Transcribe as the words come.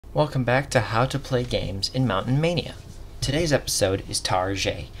Welcome back to How to Play Games in Mountain Mania. Today's episode is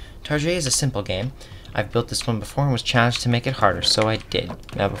Tarjete. Tarjete is a simple game. I've built this one before and was challenged to make it harder, so I did.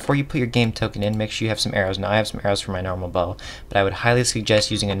 Now before you put your game token in, make sure you have some arrows. Now I have some arrows for my normal bow, but I would highly suggest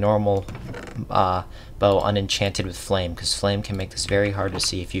using a normal bow unenchanted with flame, because flame can make this very hard to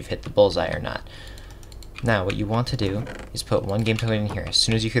see if you've hit the bullseye or not. Now what you want to do is put one game token in here. As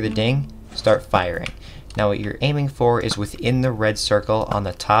soon as you hear the ding, start firing. Now what you're aiming for is within the red circle on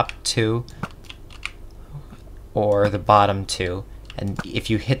the top two or the bottom two. And if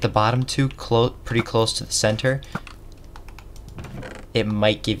you hit the bottom two pretty close to the center, it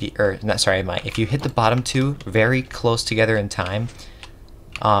might give you, if you hit the bottom two very close together in time,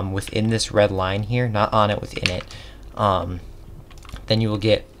 within this red line here, not on it, within it, then you will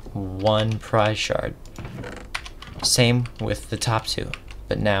get one prize shard. Same with the top two.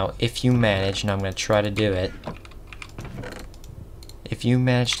 But now, if you manage, and I'm going to try to do it, if you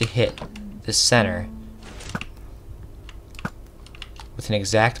manage to hit the center with an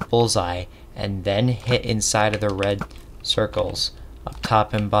exact bullseye, and then hit inside of the red circles, up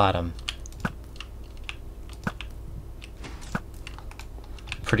top and bottom,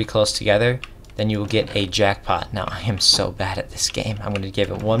 pretty close together, then you will get a jackpot. Now, I am so bad at this game. I'm going to give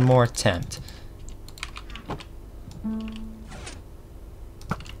it one more attempt.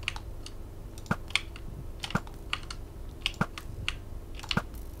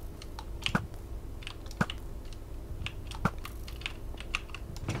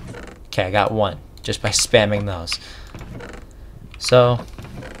 Okay, I got one just by spamming those. So,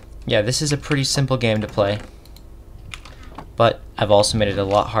 yeah, this is a pretty simple game to play, but I've also made it a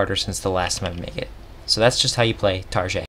lot harder since the last time I made it. So that's just how you play Tarjete.